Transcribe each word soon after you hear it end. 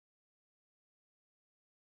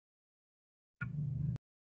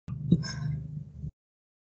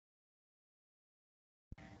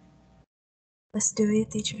Let's do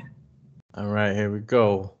it, teacher. All right, here we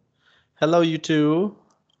go. Hello, you two.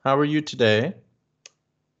 How are you today?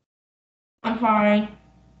 I'm fine.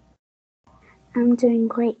 I'm doing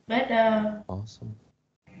great. Better. Awesome.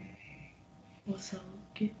 Also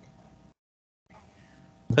good.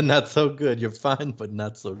 But not so good. You're fine, but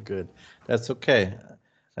not so good. That's okay.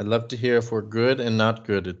 I'd love to hear if we're good and not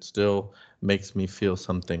good. It still makes me feel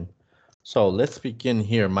something. So let's begin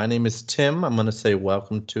here. My name is Tim. I'm going to say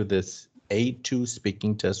welcome to this A2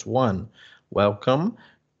 Speaking Test 1. Welcome.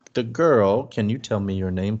 The girl, can you tell me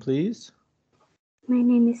your name, please? My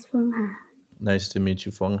name is Phương Hà. Nice to meet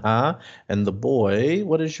you, Phong Ha. And the boy,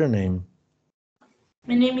 what is your name?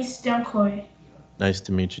 My name is Đăng Khôi. Nice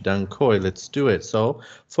to meet you, Đăng Khôi. Let's do it. So,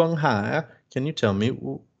 Phong Ha, can you tell me,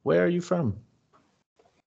 where are you from?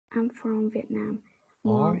 I'm from Vietnam.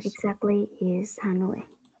 More Awesome. exactly is Hanoi.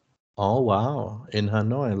 Oh, wow. In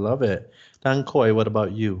Hanoi. I love it. Đăng Khôi, what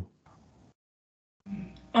about you?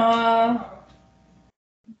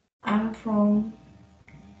 I'm from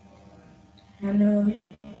Hanoi.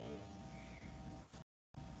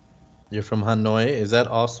 You're from Hanoi. Is that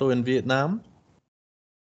also in Vietnam?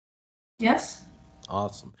 Yes.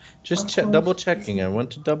 Awesome. Just Of double course. checking. I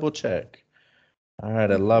want to double check. All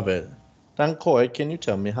right, I love it. Đăng Khôi, can you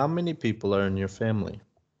tell me how many people are in your family?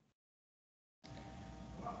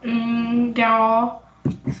 There are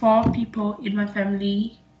 4 people in my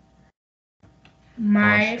family.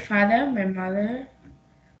 My Awesome. father, my mother,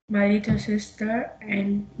 my little sister,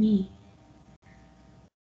 and me.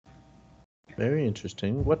 Very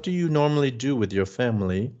interesting. What do you normally do with your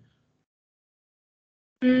family?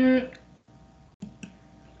 Mm,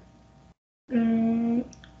 mm,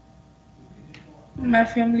 my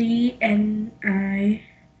family and I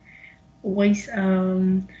always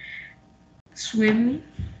swim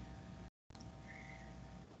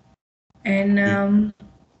and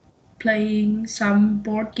playing some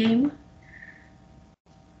board game,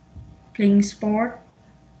 playing sport,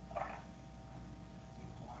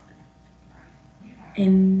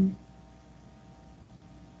 and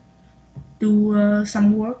do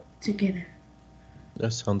some work together.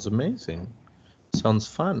 That sounds amazing. Sounds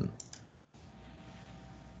fun.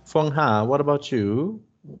 Phong Ha, what about you?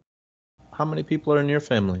 How many people are in your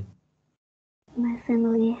family? My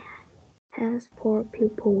family has 4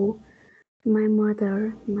 people. My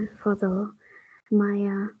mother, my father,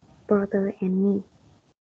 my brother, and me.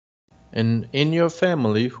 And in your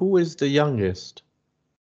family, who is the youngest?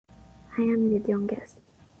 I am the youngest.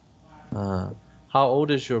 How old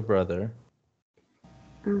is your brother?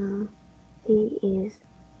 He is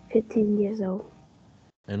 15 years old.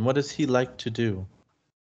 And what does he like to do?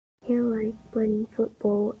 He likes playing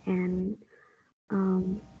football and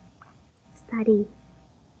study.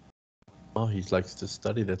 Oh, he likes to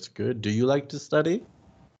study. That's good. Do you like to study?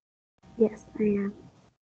 Yes, I am.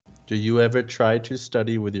 Do you ever try to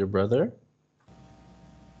study with your brother?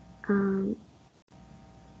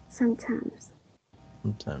 Sometimes.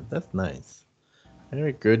 Sometimes. That's nice.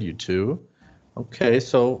 Very good, you two. Okay,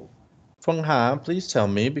 so Phong Ha, please tell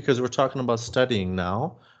me, because we're talking about studying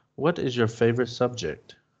now, what is your favorite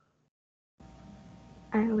subject?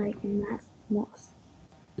 I like math most.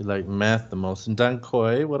 You like math the most. And Đăng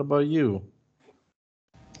Khôi, what about you?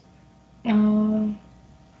 Can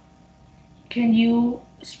you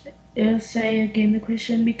say again the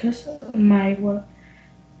question, because my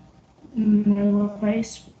Wi-Fi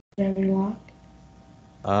is very loud.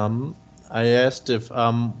 I asked if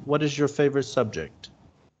what is your favorite subject?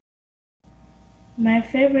 My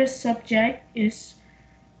favorite subject is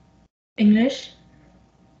English.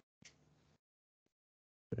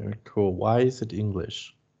 Very cool. Why is it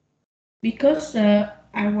English? Because I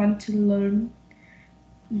want to learn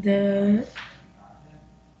the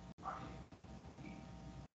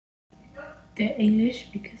English,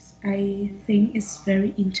 because I think it's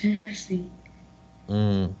very interesting.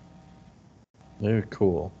 Very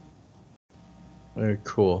cool. Very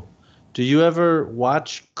cool. Do you ever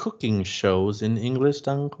watch cooking shows in English,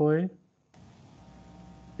 Đăng Khôi?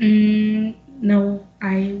 No,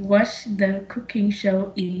 I watch the cooking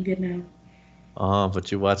show in Vietnam. Oh,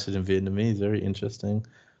 but you watch it in Vietnamese. Very interesting.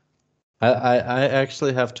 I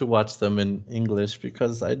actually have to watch them in English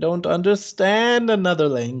because I don't understand another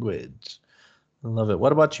language. I love it.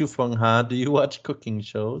 What about you, Phong Ha? Do you watch cooking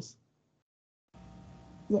shows?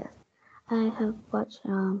 Yes, I have watched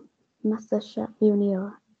MasterChef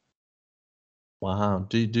Junior. Wow.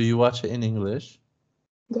 Do you watch it in English?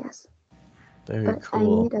 Yes. Very But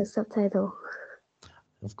cool. I need a subtitle.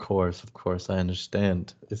 Of course, I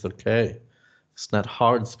understand. It's okay. It's not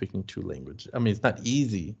hard speaking two languages. I mean, it's not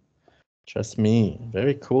easy. Trust me.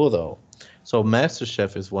 Very cool though. So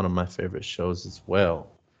MasterChef is one of my favorite shows as well.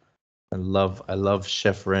 I love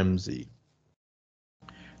Chef Ramsay.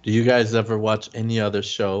 Do you guys ever watch any other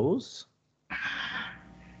shows?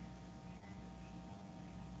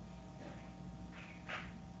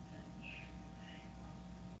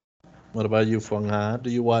 What about you, Fong Ha? Do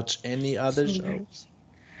you watch any other shows?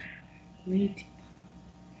 Wait.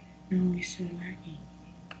 No, it's so laggy.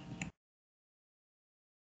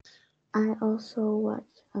 I also watch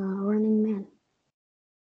Running Man.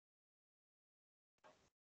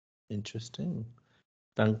 Interesting.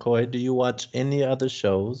 Đăng, Khôi, do you watch any other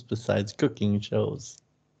shows besides cooking shows?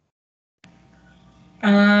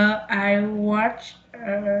 I watch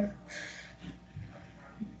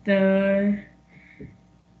the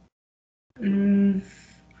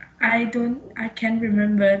I can't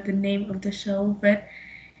remember the name of the show, but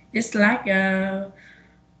it's like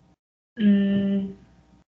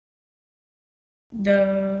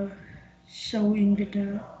the show in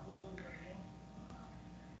Vietnam.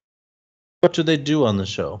 What do they do on the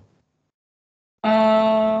show?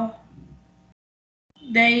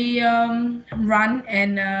 They run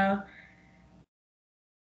and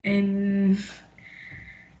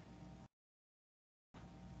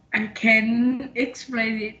I can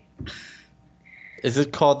explain it. Is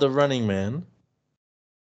it called The Running Man?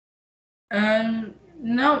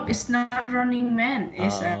 No, it's not Running Man.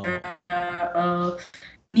 It's Oh.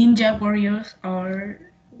 Ninja Warriors or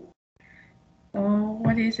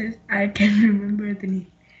what is it? I can't remember the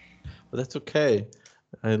name. Well, that's okay.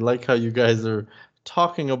 I like how you guys are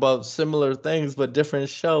talking about similar things but different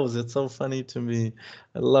shows. It's so funny to me.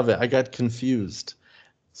 I love it. I got confused.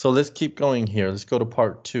 So let's keep going here. Let's go to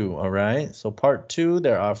part 2, all right? So part 2,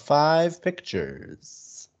 there are 5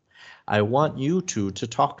 pictures. I want you two to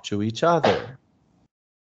talk to each other.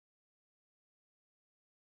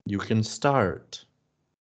 You can start.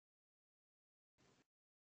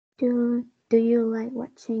 Do you like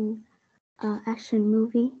watching action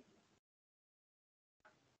movie?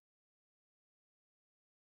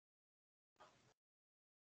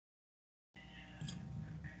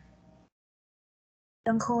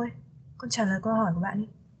 Đăng Khôi, con trả lời câu hỏi của bạn đi.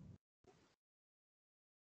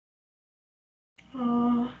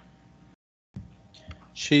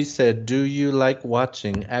 She said, do you like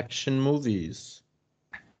watching action movies?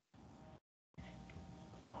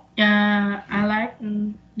 I like.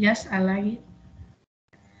 Yes, I like it.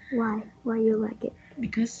 Why? Why you like it?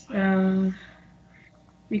 Because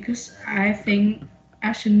I think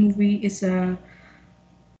action movie is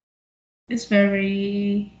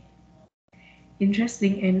very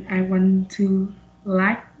interesting, and I want to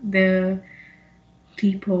like the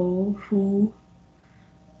people who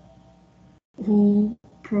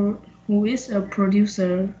is a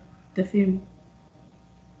producer the film.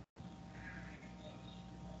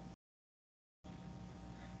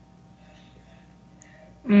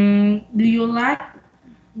 Do you like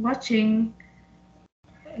watching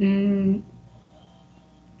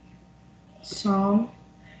song?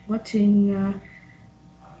 Watching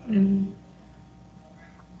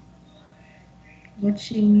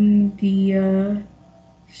watching the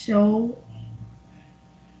show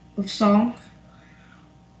of songs?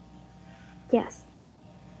 Yes.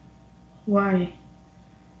 Why?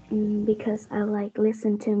 Because I like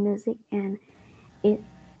listen to music and it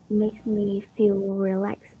makes me feel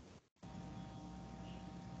relaxed.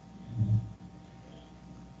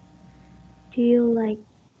 Do you like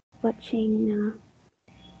watching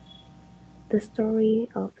the story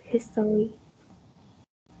of history?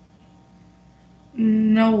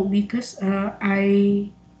 No, because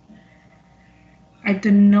I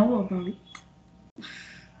don't know about it.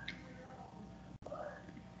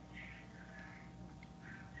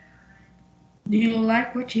 Do you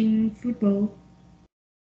like watching football?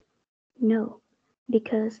 No,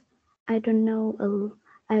 because I don't know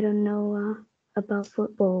about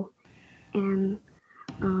football, and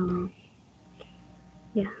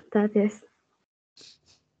yeah, that is.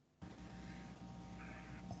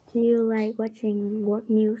 Do you like watching world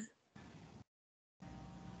news?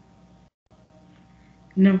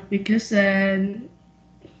 No, because I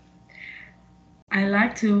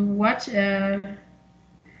like to watch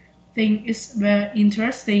thing is very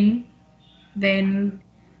interesting than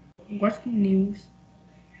watch news.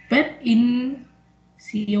 But in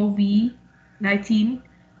COVID-19,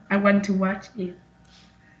 I want to watch it.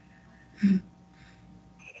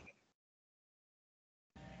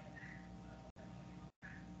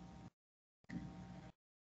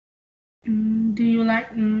 Do you like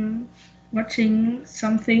watching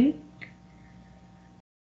something?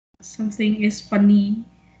 Something is funny,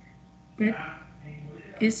 but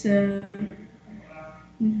It's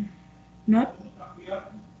not.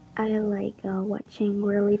 I like watching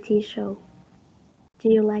reality show. Do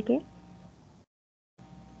you like it?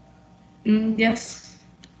 Yes.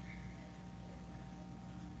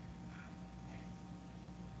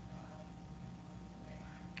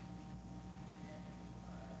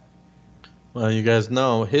 Well, you guys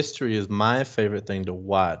know history is my favorite thing to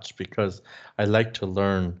watch because I like to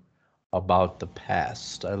learn about the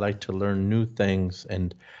past. I like to learn new things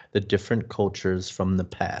and the different cultures from the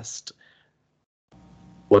past.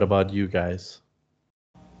 What about you guys?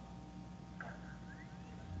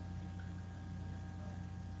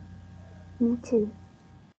 Me too.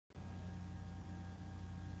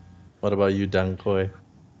 What about you, Đăng, Khôi?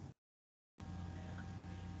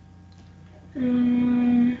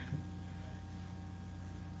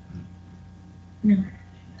 No.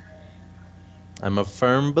 I'm a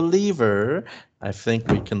firm believer. I think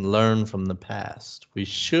we can learn from the past. We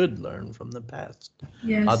should learn from the past.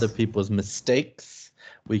 Yes. Other people's mistakes,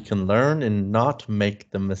 we can learn and not make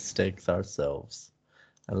the mistakes ourselves.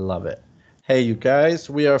 I love it. Hey, you guys,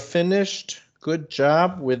 we are finished. Good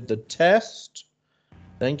job with the test.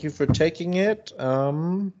 Thank you for taking it.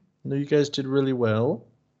 You guys did really well.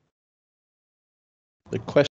 The question